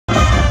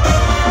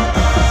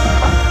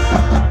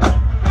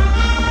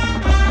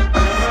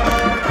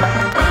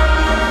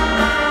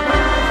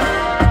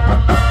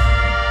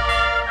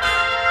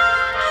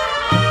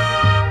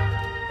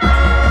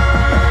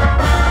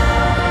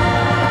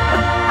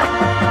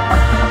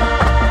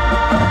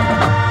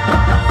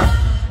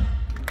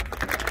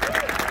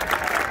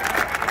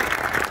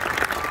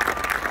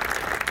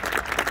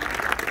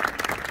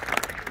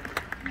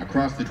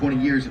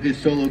years of his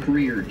solo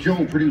career,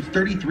 Joel produced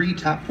 33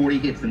 top 40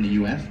 hits in the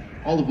U.S.,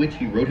 all of which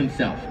he wrote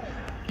himself.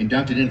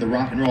 Inducted into the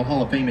Rock and Roll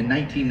Hall of Fame in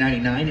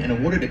 1999 and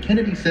awarded a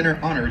Kennedy Center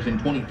Honors in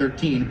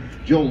 2013,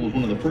 Joel was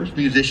one of the first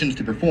musicians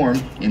to perform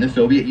in the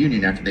Soviet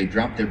Union after they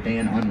dropped their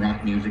ban on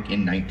rock music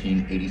in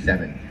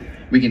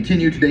 1987. We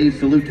continue today's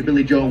salute to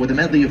Billy Joel with a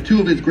medley of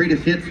two of his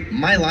greatest hits,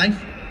 My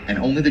Life and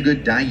Only the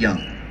Good Die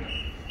Young.